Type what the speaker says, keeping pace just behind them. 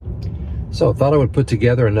So I thought I would put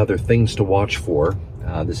together another Things to Watch For.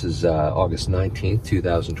 This is August 19th,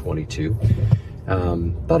 2022.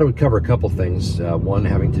 Thought I would cover a couple things, one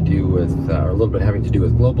having to do with, or a little bit having to do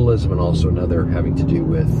with globalism, and also another having to do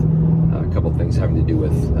with, a couple things having to do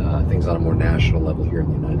with things on a more national level here in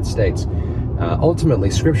the United States.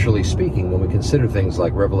 Ultimately, scripturally speaking, when we consider things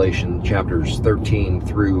like Revelation chapters 13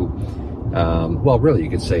 through, well, really, you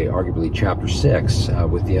could say arguably chapter 6,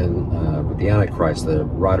 with the Antichrist, the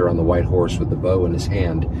rider on the white horse with the bow in his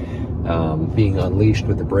hand, being unleashed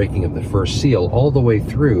with the breaking of the first seal, all the way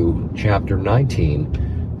through chapter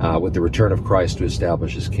 19, with the return of Christ to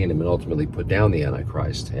establish his kingdom and ultimately put down the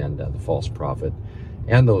Antichrist and the false prophet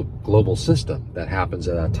and the global system that happens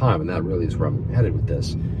at that time. And that really is where I'm headed with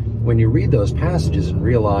this. When you read those passages and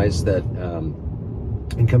realize that,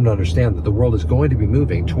 and come to understand that the world is going to be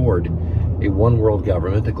moving toward a one world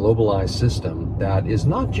government, a globalized system that is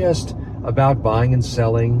not just about buying and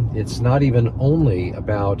selling. It's not even only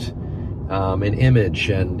about an image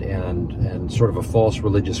and sort of a false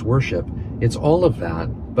religious worship. It's all of that,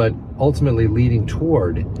 but ultimately leading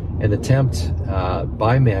toward an attempt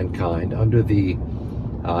by mankind under the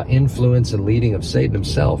influence and leading of Satan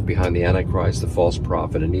himself behind the Antichrist, the false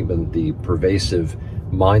prophet, and even the pervasive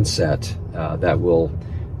mindset that will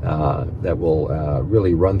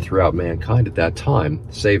really run throughout mankind at that time,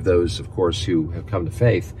 save those, of course, who have come to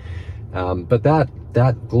faith. But that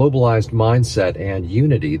globalized mindset and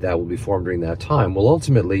unity that will be formed during that time will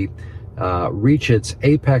ultimately reach its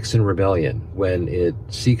apex in rebellion when it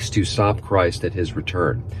seeks to stop Christ at his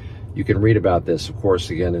return. You can read about this, of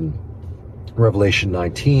course, again in Revelation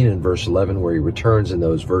 19 and verse 11, where he returns, in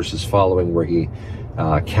those verses following, where he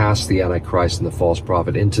casts the Antichrist and the false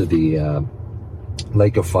prophet into the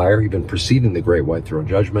lake of fire. Even preceding the great white throne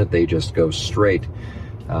judgment, they just go straight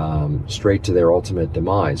to their ultimate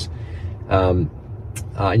demise. And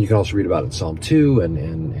you can also read about it in Psalm 2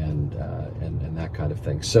 and that kind of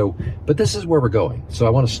thing. So, but this is where we're going. So I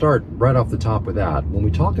want to start right off the top with that. When we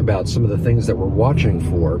talk about some of the things that we're watching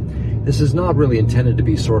for, this is not really intended to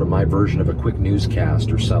be sort of my version of a quick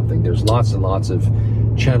newscast or something. There's lots and lots of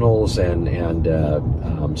channels and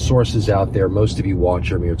sources out there. Most of you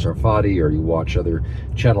watch Amir Tsarfati, or you watch other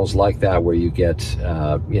channels like that, where you get,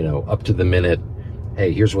 up to the minute,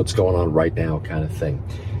 hey, here's what's going on right now kind of thing.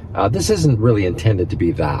 This isn't really intended to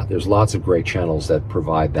be that. There's lots of great channels that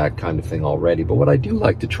provide that kind of thing already. But what I do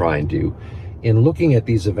like to try and do in looking at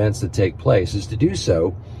these events that take place is to do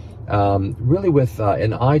so really with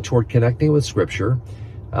an eye toward connecting with Scripture.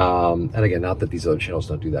 And again, not that these other channels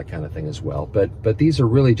don't do that kind of thing as well, but these are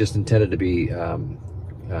really just intended to be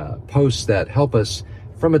posts that help us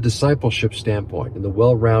from a discipleship standpoint, in the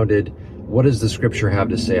well-rounded, what does the Scripture have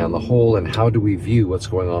to say on the whole, and how do we view what's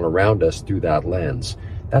going on around us through that lens.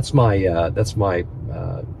 That's my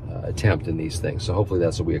attempt in these things. So hopefully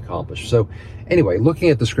that's what we accomplish. So anyway, looking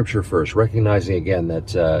at the Scripture first, recognizing again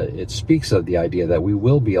that it speaks of the idea that we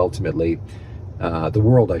will be ultimately, the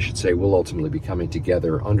world, I should say, will ultimately be coming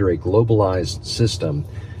together under a globalized system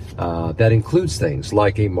that includes things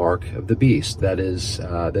like a mark of the beast that is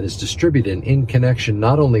distributed in connection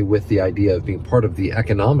not only with the idea of being part of the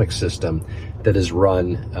economic system that is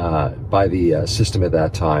run by the system at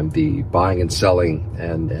that time, the buying and selling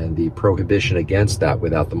and the prohibition against that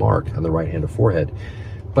without the mark on the right hand or forehead.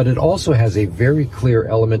 But it also has a very clear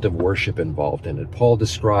element of worship involved in it. Paul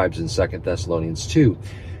describes in 2 Thessalonians 2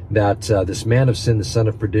 that this man of sin, the son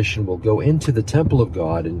of perdition, will go into the temple of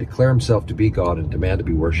God and declare himself to be God and demand to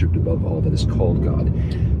be worshipped above all that is called God.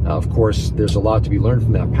 Of course, there's a lot to be learned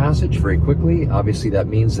from that passage very quickly. Obviously, that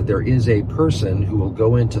means that there is a person who will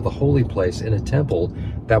go into the holy place in a temple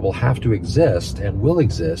that will have to exist and will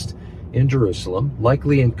exist in Jerusalem,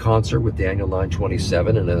 likely in concert with Daniel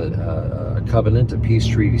 9:27 and a covenant, a peace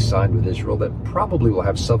treaty signed with Israel that probably will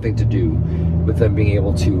have something to do with them being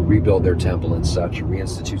able to rebuild their temple and such,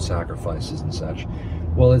 reinstitute sacrifices and such.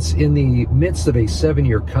 Well, it's in the midst of a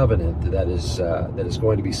 7-year covenant that is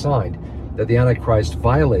going to be signed that the Antichrist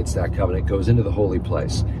violates that covenant, goes into the holy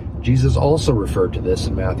place. Jesus also referred to this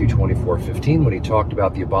in Matthew 24:15 when he talked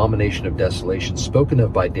about the abomination of desolation spoken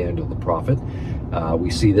of by Daniel the prophet.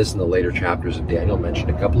 We see this in the later chapters of Daniel, mentioned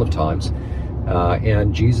a couple of times.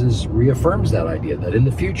 And Jesus reaffirms that idea that in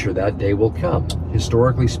the future that day will come.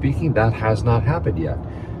 Historically speaking, that has not happened yet.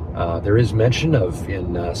 There is mention of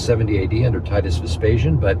in 70 AD under Titus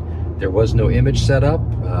Vespasian, but there was no image set up.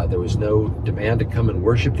 There was no demand to come and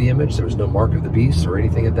worship the image. There was no mark of the beast or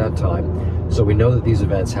anything at that time. So we know that these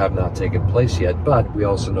events have not taken place yet, but we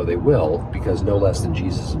also know they will, because no less than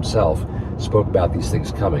Jesus himself spoke about these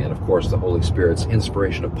things coming. And of course, the Holy Spirit's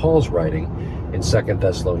inspiration of Paul's writing in 2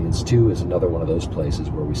 Thessalonians 2 is another one of those places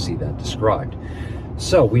where we see that described.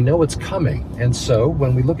 So we know it's coming. And so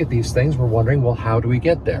when we look at these things, we're wondering, well, how do we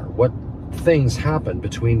get there? What things happen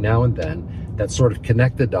between now and then that sort of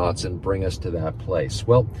connect the dots and bring us to that place?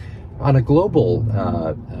 Well, on a global,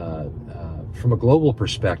 from a global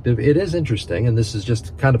perspective, it is interesting, and this is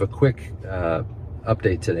just kind of a quick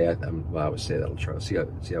update today. I always say that. I'll try to see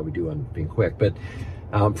how we do on being quick. But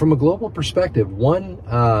from a global perspective, one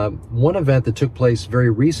event that took place very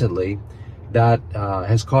recently that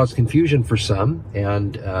has caused confusion for some,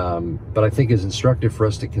 and but I think is instructive for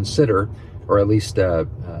us to consider, or at least to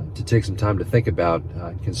take some time to think about,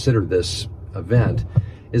 consider this event,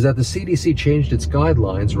 is that the CDC changed its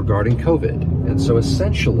guidelines regarding COVID. And so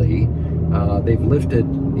essentially, they've lifted,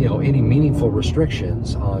 any meaningful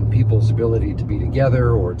restrictions on people's ability to be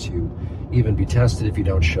together or to even be tested if you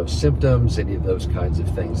don't show symptoms, any of those kinds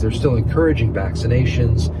of things. They're still encouraging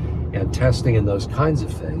vaccinations and testing and those kinds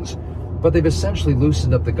of things, but they've essentially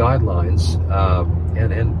loosened up the guidelines,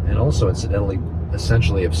 and also incidentally,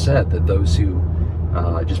 essentially have said that those who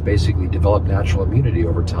just basically develop natural immunity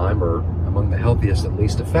over time are among the healthiest and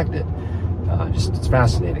least affected. It's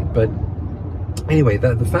fascinating. But anyway,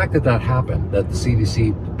 the fact that happened, that the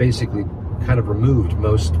CDC basically kind of removed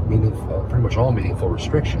pretty much all meaningful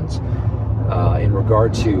restrictions in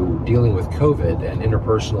regard to dealing with COVID and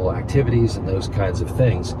interpersonal activities and those kinds of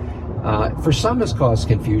things, for some has caused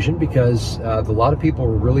confusion because a lot of people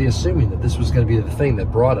were really assuming that this was going to be the thing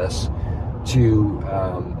that brought us to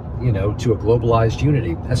to a globalized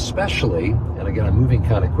unity, especially, and again, I'm moving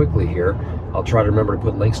kind of quickly here. I'll try to remember to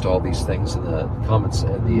put links to all these things in the comments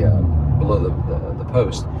below the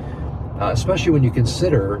post, especially when you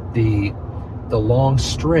consider the long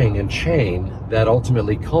string and chain that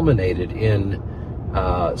ultimately culminated in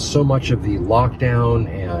so much of the lockdown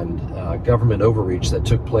and government overreach that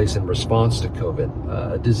took place in response to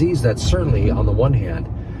COVID, a disease that certainly, on the one hand,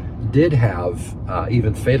 did have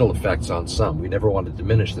even fatal effects on some. We never want to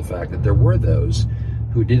diminish the fact that there were those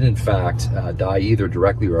who did in fact die either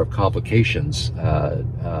directly or of complications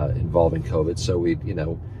involving COVID. So we,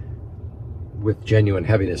 with genuine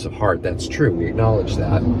heaviness of heart, that's true. We acknowledge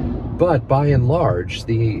that. But by and large,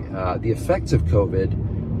 the effects of COVID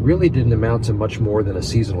really didn't amount to much more than a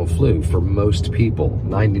seasonal flu for most people,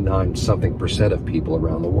 99-something% of people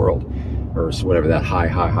around the world, or whatever that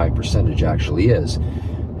high percentage actually is.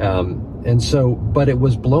 And so, but it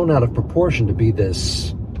was blown out of proportion to be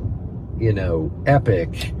this,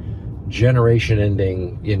 epic,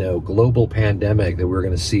 generation-ending, global pandemic that we're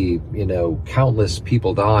going to see, countless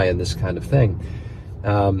people die and this kind of thing.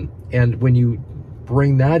 And when you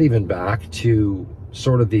bring that even back to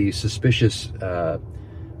sort of the suspicious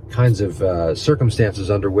kinds of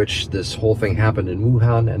circumstances under which this whole thing happened in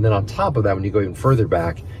Wuhan, and then on top of that, when you go even further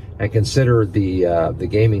back and consider the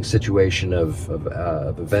gaming situation of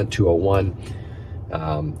Event 201,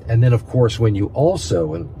 and then of course when you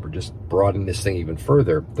also, and we're just broadening this thing even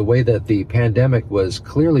further, the way that the pandemic was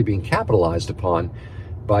clearly being capitalized upon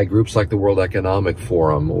by groups like the World Economic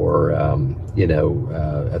Forum, or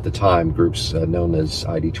at the time groups known as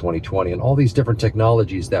ID 2020, and all these different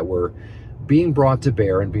technologies that were being brought to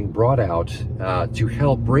bear and being brought out to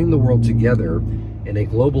help bring the world together in a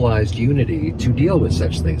globalized unity to deal with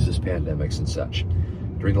such things as pandemics and such.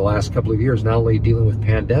 During the last couple of years, not only dealing with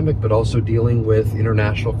pandemic, but also dealing with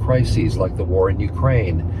international crises like the war in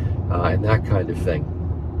Ukraine and that kind of thing.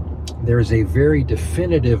 There is a very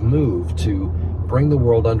definitive move to bring the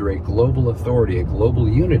world under a global authority, a global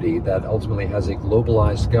unity that ultimately has a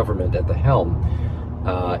globalized government at the helm,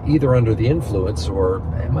 either under the influence, or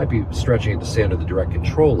it might be stretching it to say under the direct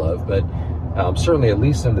control of, but certainly at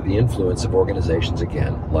least under the influence of organizations,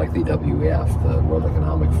 again, like the WEF, the World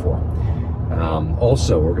Economic Forum.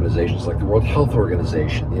 Also, organizations like the World Health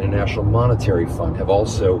Organization, the International Monetary Fund have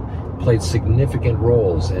also played significant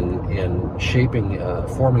roles in shaping,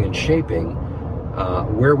 forming and shaping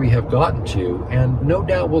where we have gotten to, and no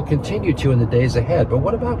doubt will continue to in the days ahead. But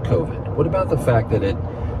what about COVID? What about the fact that it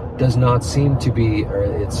does not seem to be, or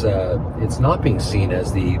it's not being seen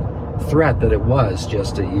as the threat that it was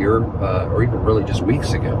just a year or even really just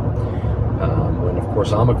weeks ago, when of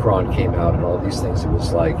course Omicron came out and all these things. It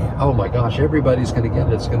was like, oh my gosh, everybody's going to get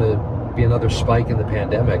it, it's going to be another spike in the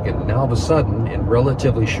pandemic. And now all of a sudden, in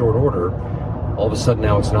relatively short order, all of a sudden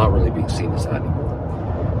now it's not really being seen as that anymore.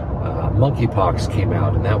 Monkeypox came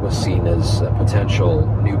out, and that was seen as a potential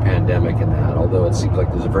new pandemic in that, although it seems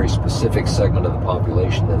like there's a very specific segment of the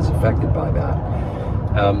population that is affected by that.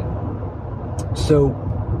 So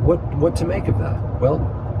what to make of that? Well,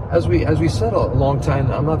 as we said a long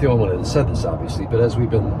time, I'm not the only one that said this, obviously, but as we've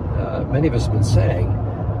been, many of us have been saying,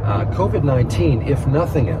 COVID-19, if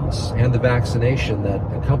nothing else, and the vaccination that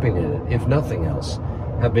accompanied it, if nothing else,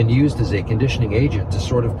 have been used as a conditioning agent to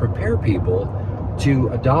sort of prepare people to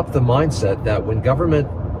adopt the mindset that when government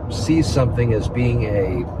sees something as being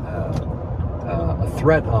a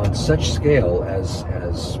threat on such scale as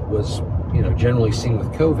was generally seen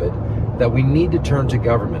with COVID, that we need to turn to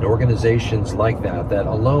government organizations like that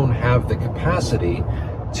alone have the capacity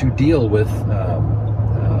to deal with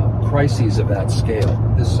crises of that scale.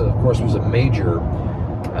 This, of course, was a major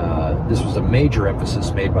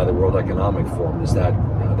emphasis made by the World Economic Forum, is that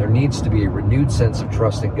there needs to be a renewed sense of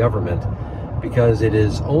trust in government, because it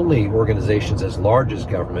is only organizations as large as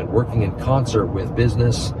government working in concert with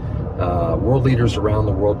business, world leaders around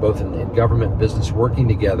the world, both in government and business, working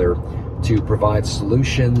together to provide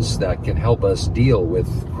solutions that can help us deal with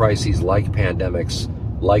crises like pandemics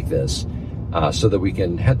like this, so that we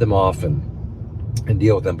can head them off and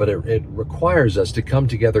deal with them. But it requires us to come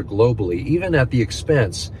together globally, even at the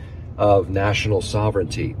expense of national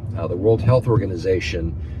sovereignty. The World Health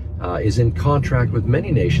Organization is in contract with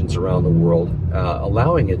many nations around the world,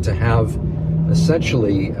 allowing it to have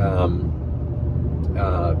essentially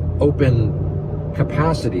open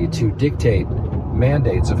capacity to dictate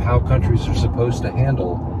mandates of how countries are supposed to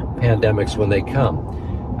handle pandemics when they come.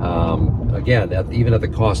 Again, even at the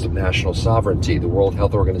cost of national sovereignty. The World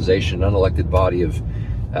Health Organization, an unelected body of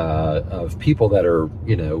people that are,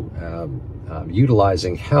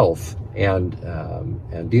 utilizing health and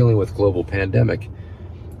dealing with global pandemic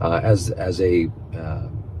as a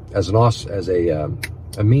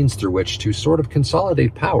means through which to sort of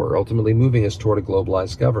consolidate power, ultimately moving us toward a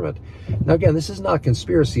globalized government. Now, again, this is not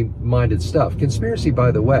conspiracy-minded stuff. Conspiracy,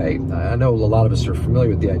 by the way, I know a lot of us are familiar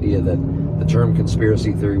with the idea that the term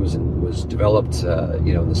conspiracy theory was developed, in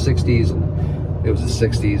the 60s, and it was the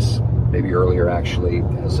 60s, maybe earlier actually,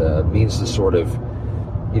 as a means to sort of,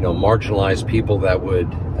 marginalize people that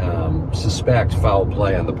would suspect foul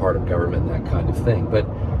play on the part of government and that kind of thing. But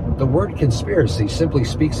the word conspiracy simply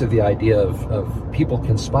speaks of the idea of people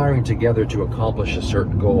conspiring together to accomplish a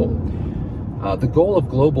certain goal. The goal of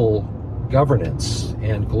global governance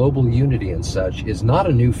and global unity and such is not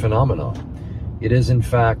a new phenomenon. It is, in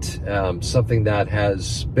fact, something that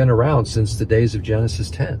has been around since the days of Genesis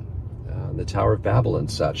 10, the Tower of Babel and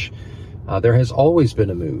such. There has always been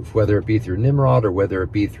a move, whether it be through Nimrod or whether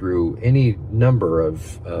it be through any number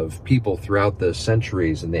of people throughout the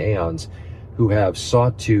centuries and the aeons who have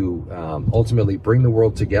sought to ultimately bring the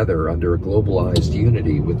world together under a globalized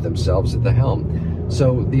unity with themselves at the helm.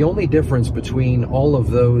 So the only difference between all of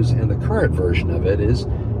those and the current version of it is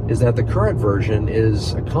that the current version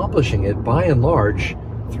is accomplishing it by and large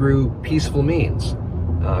through peaceful means,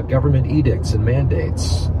 government edicts and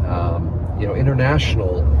mandates,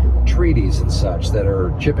 international treaties and such that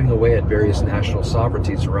are chipping away at various national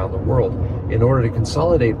sovereignties around the world in order to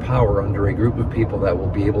consolidate power under a group of people that will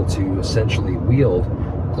be able to essentially wield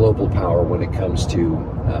global power when it comes to,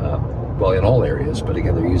 in all areas, but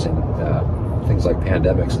again, they're using things like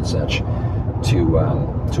pandemics and such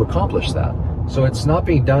to accomplish that. So it's not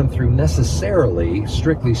being done through necessarily,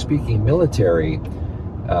 strictly speaking, military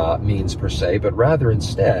means per se, but rather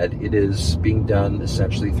instead it is being done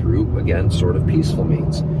essentially through, again, sort of peaceful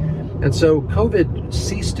means. And so COVID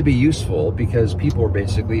ceased to be useful because people were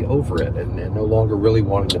basically over it and no longer really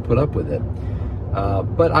wanting to put up with it.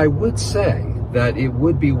 But I would say that it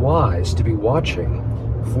would be wise to be watching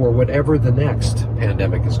for whatever the next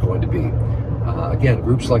pandemic is going to be. Again,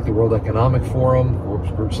 groups like the World Economic Forum,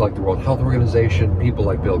 groups like the World Health Organization, people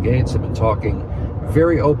like Bill Gates have been talking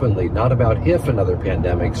very openly, not about if another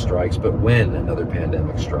pandemic strikes, but when another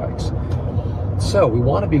pandemic strikes. So we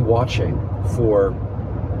want to be watching for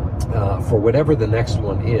whatever the next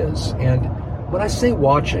one is. And when I say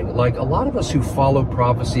watching, like a lot of us who follow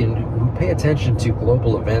prophecy and who pay attention to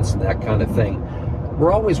global events and that kind of thing,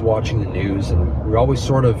 we're always watching the news and we're always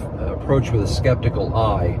sort of approach with a skeptical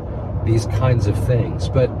eye these kinds of things.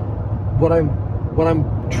 But what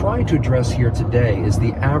I'm trying to address here today is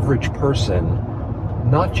the average person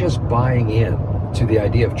not just buying in to the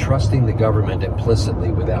idea of trusting the government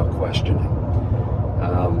implicitly without questioning.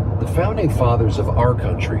 The founding fathers of our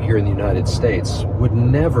country here in the United States would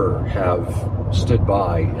never have stood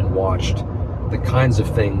by and watched the kinds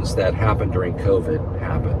of things that happened during COVID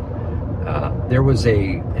happen. There was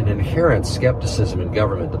an inherent skepticism in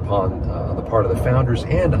government upon the part of the founders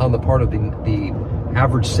and on the part of the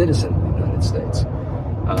average citizen in the United States.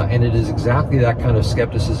 And it is exactly that kind of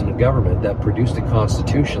skepticism in government that produced a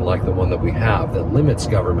constitution like the one that we have that limits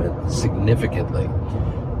government significantly.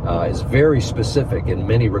 Is very specific in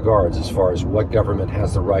many regards as far as what government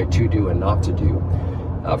has the right to do and not to do.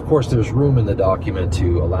 Of course, there's room in the document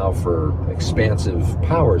to allow for expansive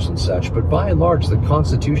powers and such, but by and large, the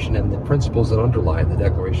Constitution and the principles that underlie the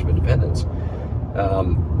Declaration of Independence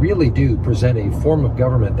really do present a form of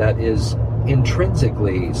government that is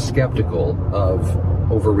intrinsically skeptical of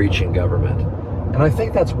overreaching government. And I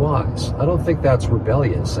think that's wise. I don't think that's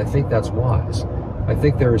rebellious. I think that's wise. I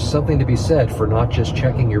think there is something to be said for not just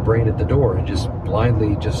checking your brain at the door and just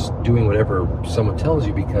blindly just doing whatever someone tells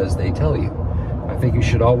you because they tell you. I think you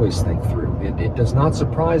should always think through. It does not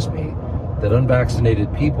surprise me that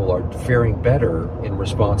unvaccinated people are faring better in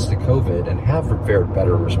response to COVID and have fared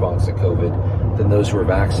better in response to COVID than those who are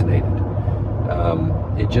vaccinated.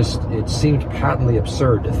 It seemed patently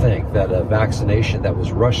absurd to think that a vaccination that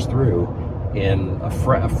was rushed through in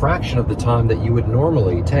a fraction of the time that you would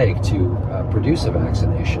normally take to produce a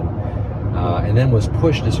vaccination, and then was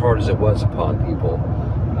pushed as hard as it was upon people,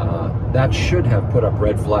 that should have put up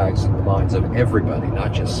red flags in the minds of everybody,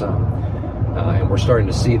 not just some. And we're starting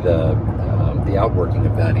to see the outworking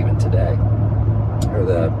of that even today, or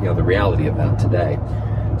the reality of that today.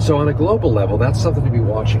 So on a global level, that's something to be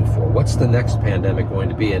watching for. What's the next pandemic going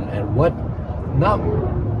to be, and what not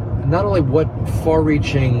only what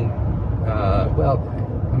far-reaching, well,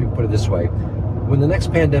 let me put it this way: when the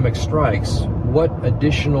next pandemic strikes, what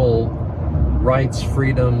additional rights,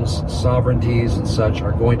 freedoms, sovereignties, and such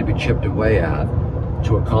are going to be chipped away at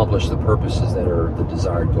to accomplish the purposes that are the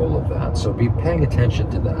desired goal of that. So be paying attention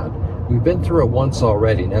to that. We've been through it once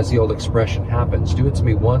already, and as the old expression happens, do it to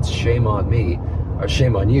me once, shame on me, or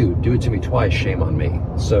shame on you. Do it to me twice, shame on me.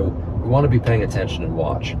 So we want to be paying attention and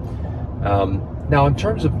watch. Now, in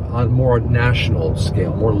terms of on more national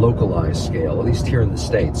scale, more localized scale, at least here in the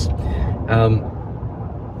States,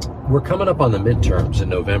 we're coming up on the midterms in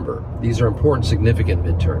November. These are important, significant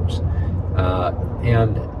midterms.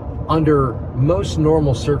 And under most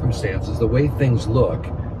normal circumstances, the way things look,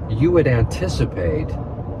 you would anticipate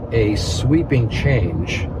a sweeping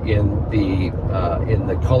change in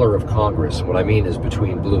the color of Congress. And what I mean is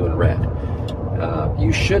between blue and red.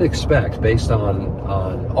 You should expect, based on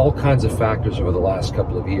all kinds of factors over the last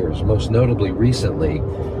couple of years, most notably recently,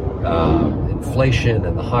 inflation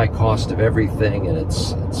and the high cost of everything, and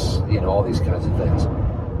it's all these kinds of things.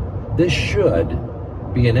 This should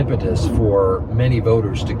be an impetus for many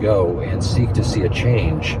voters to go and seek to see a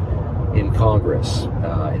change in Congress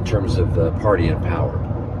in terms of the party in power.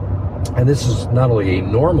 And this is not only a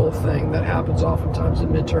normal thing that happens oftentimes in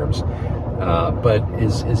midterms, but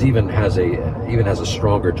is even has a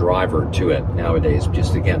stronger driver to it nowadays.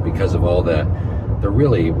 Just again because of all the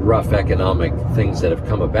really rough economic things that have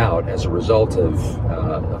come about as a result of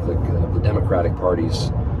the Democratic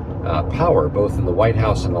Party's power, both in the White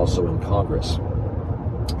House and also in Congress.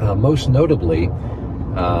 Most notably,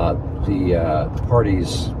 the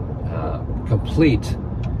party's complete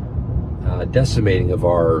decimating of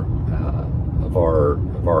our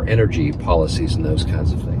energy policies and those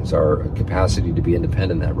kinds of things, our capacity to be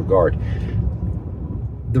independent in that regard.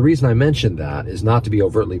 The reason I mention that is not to be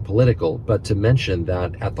overtly political, but to mention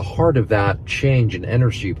that at the heart of that change in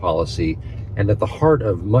energy policy, and at the heart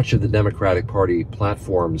of much of the Democratic Party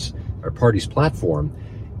party's platform,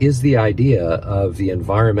 is the idea of the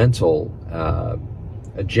environmental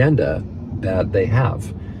agenda that they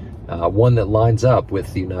have. One that lines up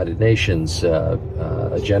with the United Nations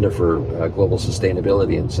agenda for global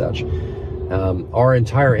sustainability and such. Our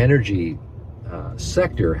entire energy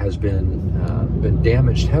sector has been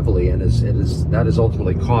damaged heavily, and that has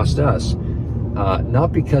ultimately cost us,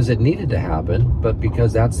 not because it needed to happen, but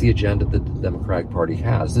because that's the agenda that the Democratic Party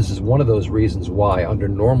has. This is one of those reasons why, under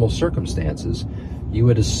normal circumstances, you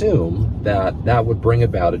would assume that would bring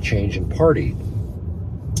about a change in party.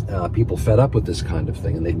 People fed up with this kind of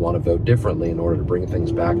thing, and they'd want to vote differently in order to bring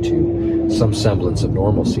things back to some semblance of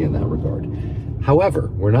normalcy in that regard. However,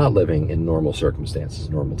 we're not living in normal circumstances,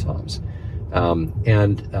 normal times.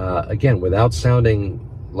 Again, without sounding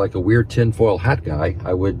like a weird tinfoil hat guy,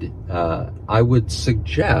 I would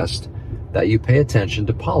suggest that you pay attention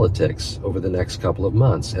to politics over the next couple of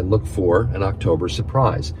months and look for an October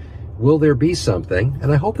surprise. Will there be something?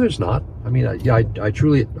 And I hope there's not. I mean,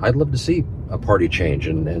 I'd love to see a party change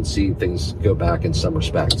and see things go back in some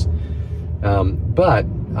respects. But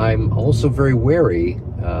I'm also very wary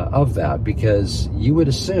of that, because you would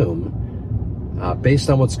assume, based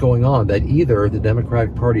on what's going on, that either the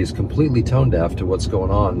Democratic Party is completely tone deaf to what's going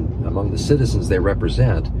on among the citizens they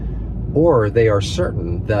represent, or they are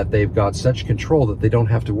certain that they've got such control that they don't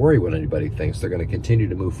have to worry what anybody thinks. They're going to continue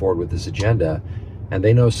to move forward with this agenda, and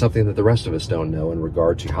they know something that the rest of us don't know in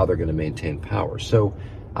regard to how they're going to maintain power. So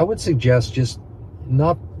I would suggest just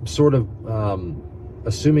not sort of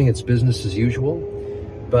assuming it's business as usual,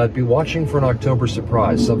 but be watching for an October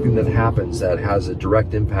surprise, something that happens that has a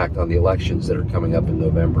direct impact on the elections that are coming up in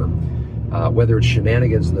November. Whether it's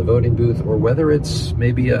shenanigans in the voting booth or whether it's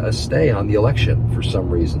maybe a stay on the election for some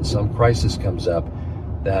reason, some crisis comes up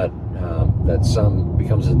that some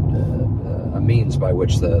becomes a means by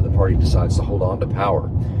which the party decides to hold on to power.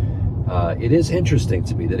 It is interesting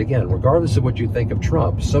to me that, again, regardless of what you think of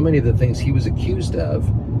Trump, so many of the things he was accused of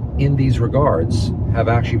in these regards have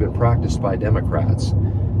actually been practiced by Democrats.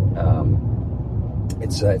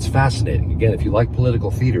 It's fascinating. Again, if you like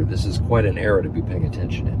political theater, this is quite an era to be paying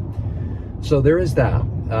attention in. So there is that.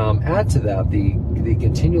 Add to that the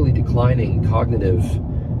continually declining cognitive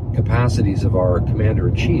capacities of our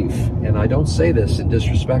commander-in-chief, and I don't say this in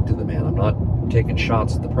disrespect to the man. I'm not taking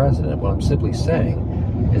shots at the president. What I'm simply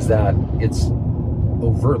saying is that it's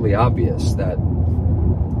overtly obvious that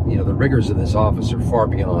the rigors of this office are far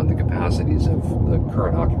beyond the capacities of the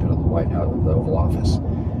current occupant of the White House, of the Oval Office.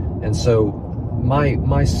 And so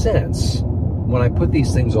my sense, when I put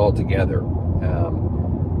these things all together,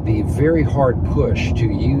 the very hard push to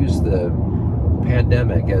use the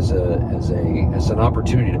pandemic as an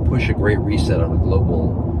opportunity to push a great reset on a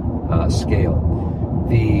global scale,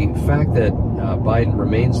 the fact that Biden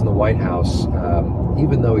remains in the White House,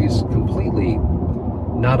 even though he's completely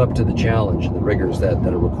not up to the challenge and the rigors that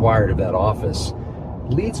are required of that office,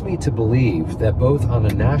 leads me to believe that both on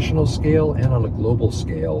a national scale and on a global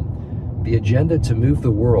scale, the agenda to move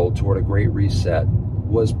the world toward a great reset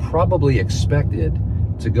was probably expected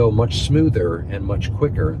to go much smoother and much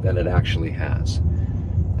quicker than it actually has.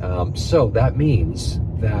 So that means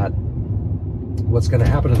that what's going to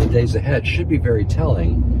happen in the days ahead should be very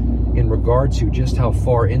telling in regard to just how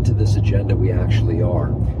far into this agenda we actually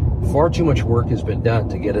are. Far too much work has been done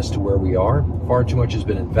to get us to where we are. Far too much has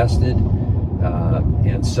been invested.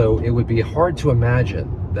 And so it would be hard to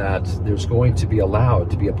imagine that there's going to be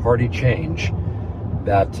allowed to be a party change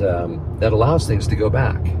that allows things to go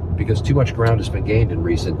back, because too much ground has been gained in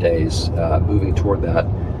recent days moving toward that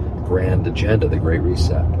grand agenda, the Great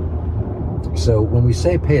Reset. So when we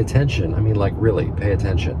say pay attention, I mean, like, really pay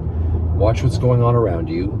attention. Watch what's going on around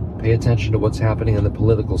you. Pay attention to what's happening in the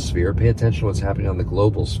political sphere. Pay attention to what's happening on the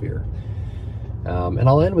global sphere. And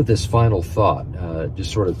I'll end with this final thought,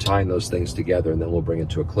 just sort of tying those things together, and then we'll bring it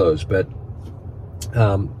to a close. But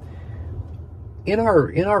in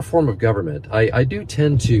our form of government, I do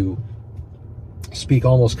tend to speak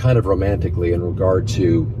almost kind of romantically in regard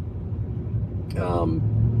to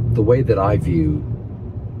the way that I view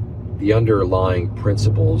the underlying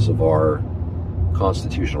principles of our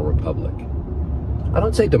constitutional republic. I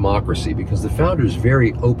don't say democracy because the founders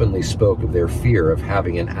very openly spoke of their fear of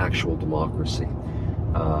having an actual democracy.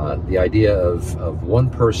 The idea of one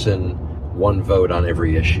person, one vote on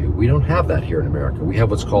every issue. We don't have that here in America. We have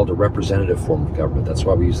what's called a representative form of government. That's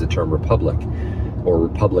why we use the term republic or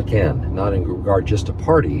republican, not in regard just to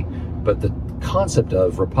party, but the concept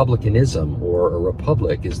of republicanism or a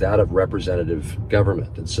republic is that of representative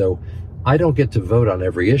government. And so I don't get to vote on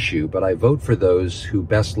every issue, but I vote for those who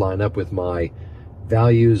best line up with my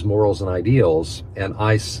values, morals, and ideals, and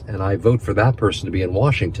I vote for that person to be in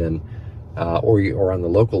Washington or on the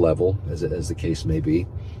local level, as the case may be,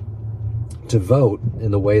 to vote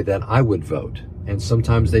in the way that I would vote. And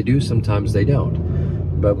sometimes they do, sometimes they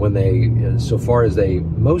don't. But when they, so far as they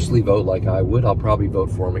mostly vote like I would, I'll probably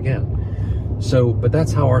vote for them again. So, but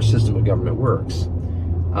that's how our system of government works.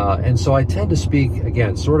 And so I tend to speak,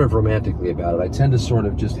 again, sort of romantically about it. I tend to sort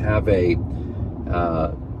of just have a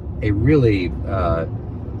really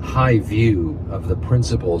high view of the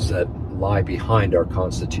principles that lie behind our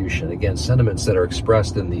Constitution. Again, sentiments that are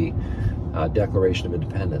expressed in the Declaration of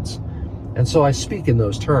Independence. And so I speak in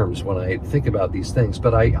those terms when I think about these things,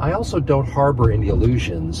 but I also don't harbor any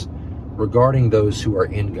illusions regarding those who are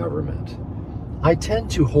in government. I tend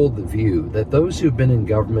to hold the view that those who've been in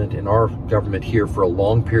government, in our government here for a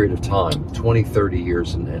long period of time, 20, 30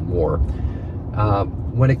 years and more,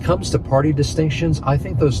 when it comes to party distinctions, I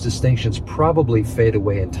think those distinctions probably fade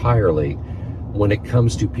away entirely when it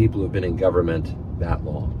comes to people who've been in government that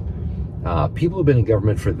long. People who've been in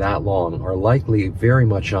government for that long are likely very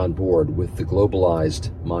much on board with the globalized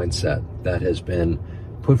mindset that has been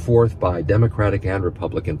put forth by Democratic and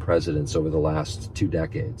Republican presidents over the last 2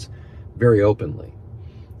 decades, very openly.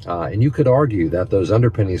 And you could argue that those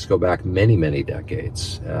underpinnings go back many, many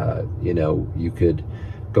decades. You could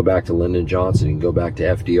go back to Lyndon Johnson, you can go back to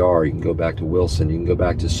FDR, you can go back to Wilson, you can go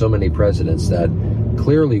back to so many presidents that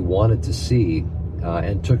clearly wanted to see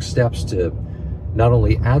and took steps to not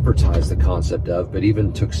only advertise the concept of, but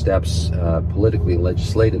even took steps politically and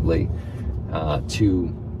legislatively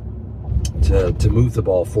to move the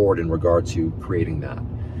ball forward in regard to creating that.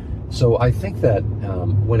 So I think that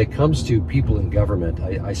when it comes to people in government,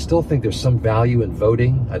 I still think there's some value in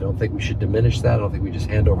voting. I don't think we should diminish that. I don't think we just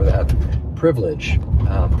hand over that privilege.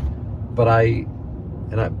 But I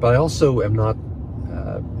also am not.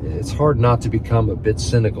 It's hard not to become a bit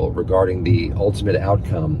cynical regarding the ultimate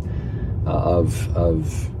outcome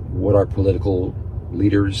of what our political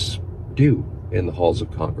leaders do in the halls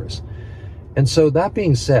of Congress. And so that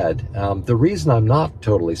being said, the reason I'm not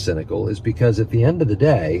totally cynical is because at the end of the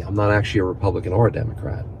day, I'm not actually a Republican or a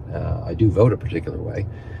Democrat. I do vote a particular way,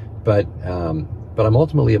 but I'm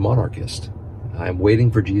ultimately a monarchist. I'm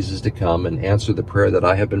waiting for Jesus to come and answer the prayer that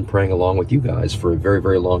I have been praying along with you guys for a very,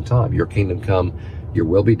 very long time. Your kingdom come, your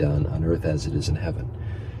will be done on earth as it is in heaven.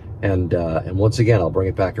 And once again, I'll bring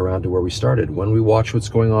it back around to where we started. When we watch what's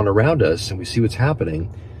going on around us and we see what's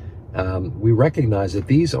happening, we recognize that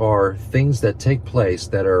these are things that take place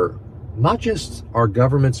that are not just our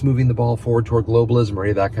governments moving the ball forward toward globalism or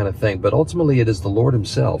any of that kind of thing, but ultimately it is the Lord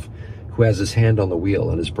himself who has his hand on the wheel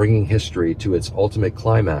and is bringing history to its ultimate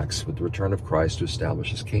climax with the return of Christ to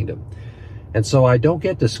establish his kingdom. And so I don't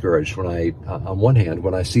get discouraged when on one hand,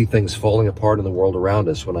 when I see things falling apart in the world around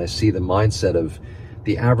us, when I see the mindset of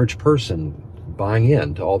the average person buying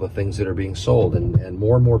into all the things that are being sold and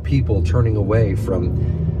more people turning away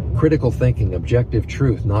from critical thinking, objective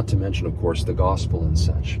truth, not to mention, of course, the gospel and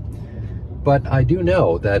such. But I do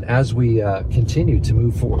know that as we continue to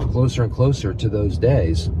move forward closer and closer to those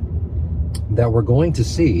days, that we're going to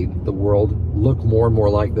see the world look more and more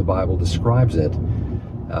like the Bible describes it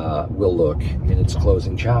will look in its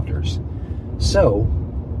closing chapters. So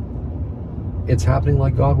it's happening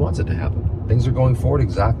like God wants it to happen. Things are going forward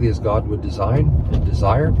exactly as God would design and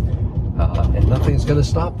desire. And nothing's going to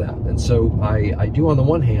stop that. And so I do, on the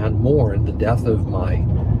one hand, mourn the death of my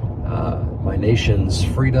nation's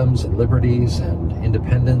freedoms and liberties and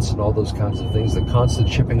independence and all those kinds of things, the constant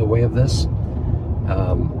chipping away of this.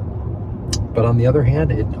 But on the other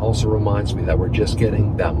hand, it also reminds me that we're just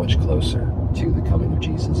getting that much closer to the coming of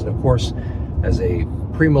Jesus. And of course, as a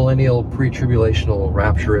premillennial, pre-tribulational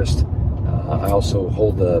rapturist, I also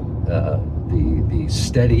hold the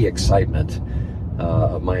steady excitement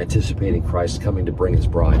of my anticipating Christ coming to bring his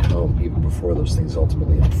bride home, even before those things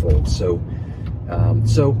ultimately unfold. So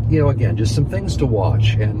again, just some things to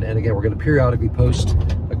watch. And again, we're going to periodically post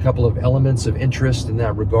a couple of elements of interest in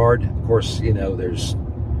that regard. Of course, there's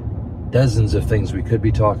dozens of things we could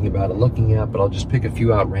be talking about and looking at, but I'll just pick a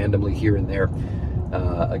few out randomly here and there.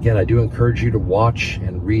 Again, I do encourage you to watch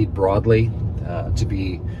and read broadly, to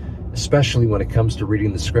be, especially when it comes to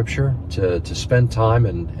reading the scripture, to spend time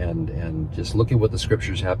and just look at what the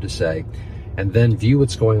scriptures have to say, and then view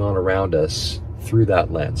what's going on around us through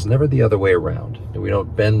that lens, never the other way around. We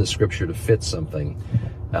don't bend the scripture to fit something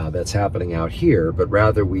that's happening out here, but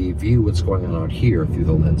rather we view what's going on out here through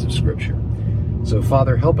the lens of scripture. So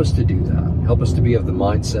Father, help us to do that. Help us to be of the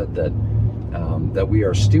mindset that we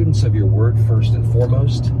are students of your word first and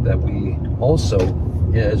foremost, that we also,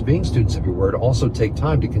 as being students of your word, also take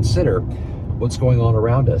time to consider what's going on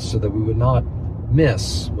around us so that we would not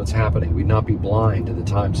miss what's happening. We'd not be blind to the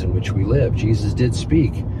times in which we live. Jesus did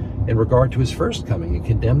speak in regard to his first coming and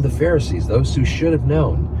condemned the Pharisees, those who should have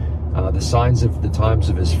known the signs of the times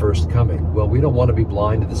of his first coming. Well, we don't want to be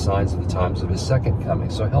blind to the signs of the times of his second coming.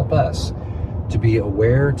 So help us to be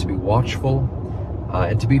aware, to be watchful,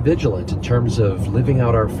 and to be vigilant in terms of living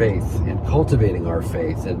out our faith and cultivating our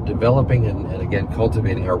faith and developing and again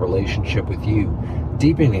cultivating our relationship with you,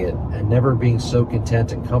 deepening it and never being so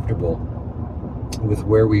content and comfortable with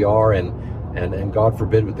where we are and God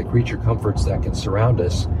forbid with the creature comforts that can surround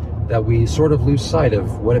us, that we sort of lose sight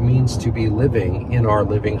of what it means to be living in our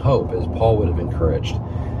living hope, as Paul would have encouraged.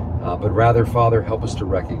 But rather, Father, help us to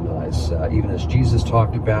recognize, even as Jesus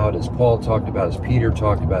talked about, as Paul talked about, as Peter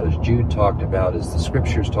talked about, as Jude talked about, as the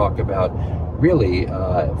scriptures talk about, really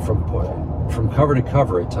from cover to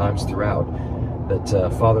cover at times throughout, that,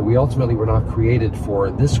 Father, we ultimately were not created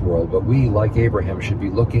for this world, but we, like Abraham, should be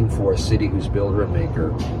looking for a city whose builder and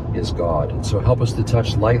maker is God. And so help us to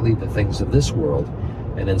touch lightly the things of this world,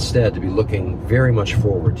 and instead to be looking very much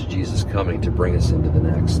forward to Jesus coming to bring us into the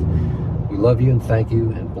next. We love you and thank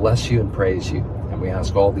you and bless you and praise you. And we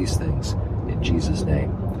ask all these things in Jesus'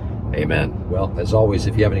 name. Amen. Well, as always,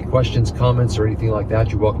 if you have any questions, comments, or anything like that,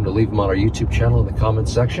 you're welcome to leave them on our YouTube channel in the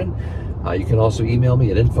comments section. You can also email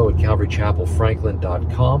me at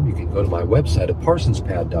info@calvarychapelfranklin.com. You can go to my website at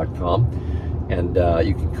parsonspad.com and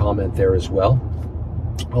you can comment there as well.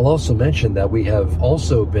 I'll also mention that we have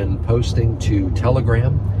also been posting to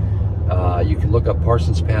Telegram. You can look up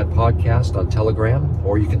Parsons Pad Podcast on Telegram,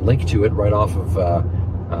 or you can link to it right off of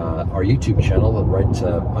our YouTube channel. Right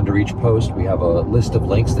under each post, we have a list of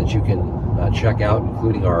links that you can check out,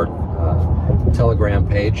 including our Telegram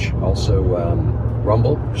page. Also,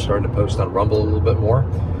 Rumble. We're starting to post on Rumble a little bit more.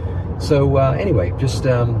 So anyway, just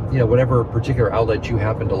whatever particular outlet you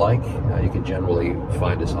happen to like, you can generally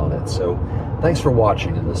find us on it. So thanks for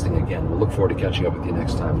watching and listening again. We'll look forward to catching up with you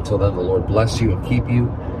next time. Until then, the Lord bless you and keep you,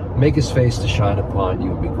 make his face to shine upon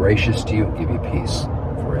you and be gracious to you and give you peace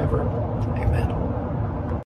forever. Amen.